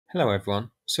Hello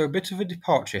everyone, so a bit of a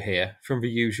departure here from the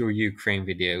usual Ukraine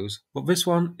videos, but this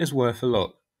one is worth a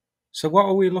look. So what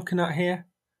are we looking at here?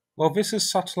 Well, this is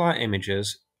satellite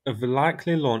images of the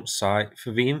likely launch site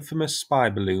for the infamous spy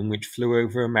balloon which flew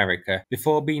over America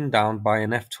before being downed by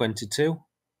an F-22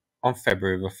 on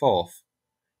February the 4th.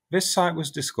 This site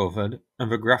was discovered and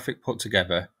the graphic put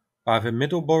together by the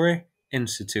Middlebury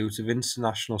Institute of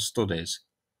International Studies.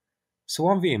 So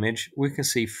on the image we can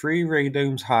see three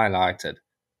radomes highlighted,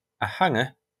 a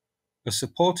hangar, a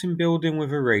supporting building with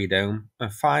a radome,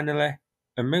 and finally,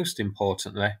 and most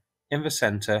importantly, in the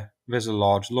centre there's a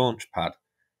large launch pad.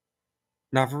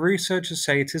 Now the researchers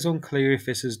say it is unclear if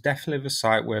this is definitely the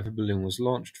site where the balloon was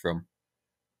launched from,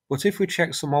 but if we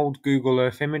check some old Google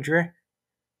Earth imagery,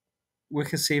 we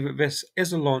can see that this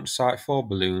is a launch site for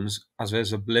balloons as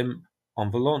there's a blimp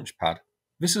on the launch pad.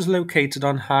 This is located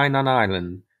on Hainan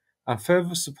Island, and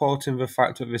further supporting the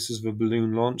fact that this is the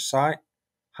balloon launch site,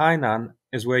 Hainan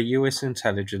is where US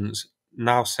intelligence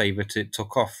now say that it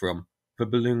took off from. The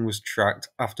balloon was tracked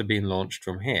after being launched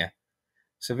from here.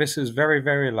 So this is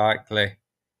very likely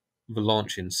the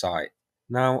launching site.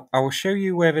 Now I will show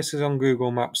you where this is on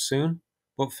Google Maps soon,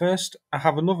 but first I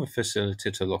have another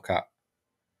facility to look at.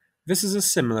 This is a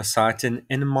similar site in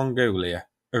Inner Mongolia,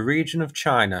 a region of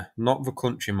China, not the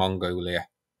country Mongolia.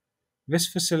 This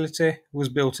facility was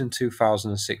built in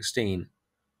 2016.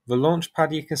 The launch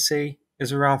pad you can see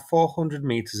is around 400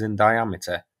 meters in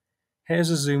diameter.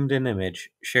 Here's a zoomed in image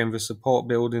showing the support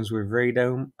buildings with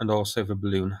radome and also the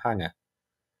balloon hangar.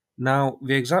 Now,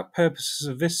 the exact purposes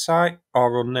of this site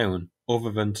are unknown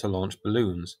other than to launch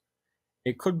balloons.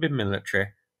 It could be military,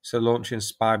 so launching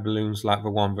spy balloons like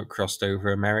the one that crossed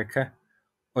over America,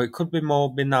 or it could be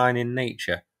more benign in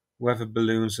nature, weather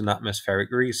balloons and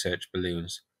atmospheric research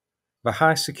balloons. The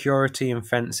high security and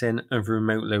fencing of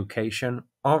remote location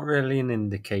aren't really an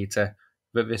indicator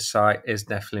that this site is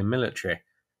definitely military,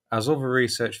 as other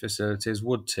research facilities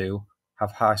would too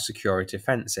have high security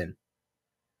fencing.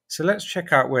 So let's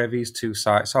check out where these two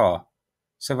sites are.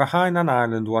 So the Hainan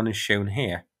Island one is shown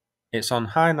here. It's on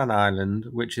Hainan Island,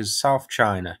 which is South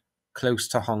China, close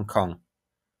to Hong Kong.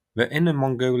 The Inner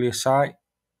Mongolia site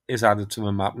is added to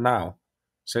the map now,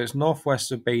 so it's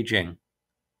northwest of Beijing.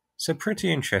 So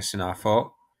pretty interesting, I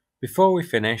thought. Before we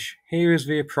finish, here is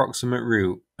the approximate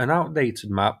route, an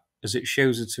outdated map as it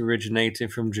shows it originating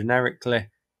from generically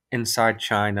inside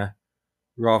China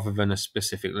rather than a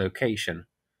specific location.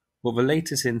 But the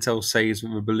latest intel says that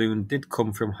the balloon did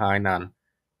come from Hainan.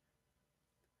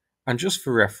 And just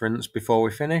for reference, before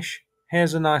we finish,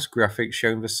 here's a nice graphic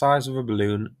showing the size of a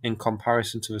balloon in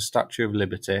comparison to the Statue of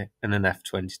Liberty in an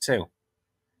F-22.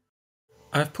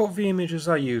 I've put the images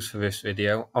I use for this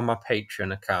video on my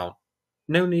Patreon account.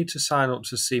 No need to sign up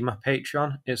to see my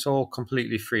Patreon, it's all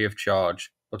completely free of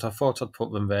charge, but I thought I'd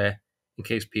put them there in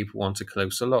case people want a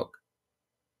closer look.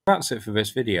 That's it for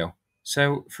this video.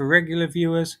 So, for regular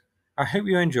viewers, I hope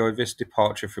you enjoyed this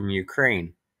departure from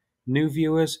Ukraine. New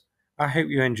viewers, I hope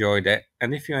you enjoyed it,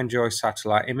 and if you enjoy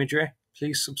satellite imagery,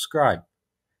 please subscribe.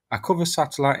 I cover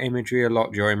satellite imagery a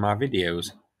lot during my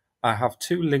videos. I have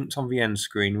two linked on the end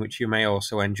screen which you may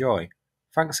also enjoy.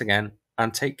 Thanks again,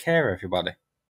 and take care everybody.